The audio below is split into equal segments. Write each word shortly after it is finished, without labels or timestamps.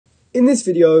In this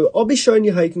video, I'll be showing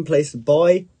you how you can place a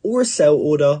buy or a sell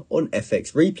order on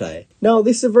FX Replay. Now,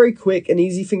 this is a very quick and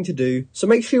easy thing to do, so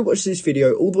make sure you watch this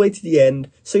video all the way to the end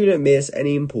so you don't miss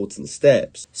any important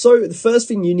steps. So the first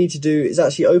thing you need to do is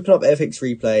actually open up FX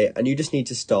Replay and you just need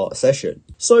to start a session.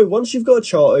 So once you've got a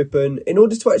chart open, in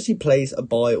order to actually place a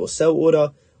buy or sell order,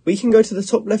 we can go to the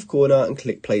top left corner and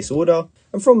click place order,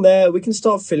 and from there we can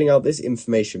start filling out this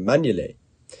information manually.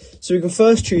 So we can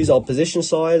first choose our position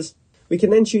size. We can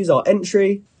then choose our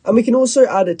entry, and we can also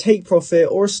add a take profit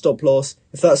or a stop loss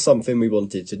if that's something we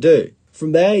wanted to do.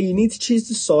 From there, you need to choose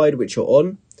the side which you're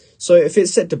on. So if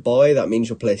it's set to buy, that means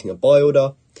you're placing a buy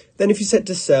order. Then if you're set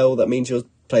to sell, that means you're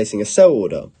placing a sell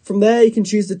order. From there, you can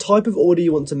choose the type of order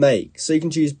you want to make. So you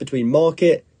can choose between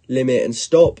market, limit, and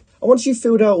stop. And once you've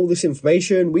filled out all this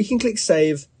information, we can click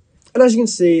save. And as you can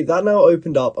see, that now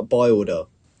opened up a buy order.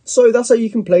 So that's how you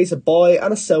can place a buy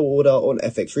and a sell order on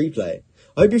FX Replay.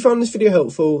 I hope you found this video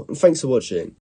helpful, and thanks for watching.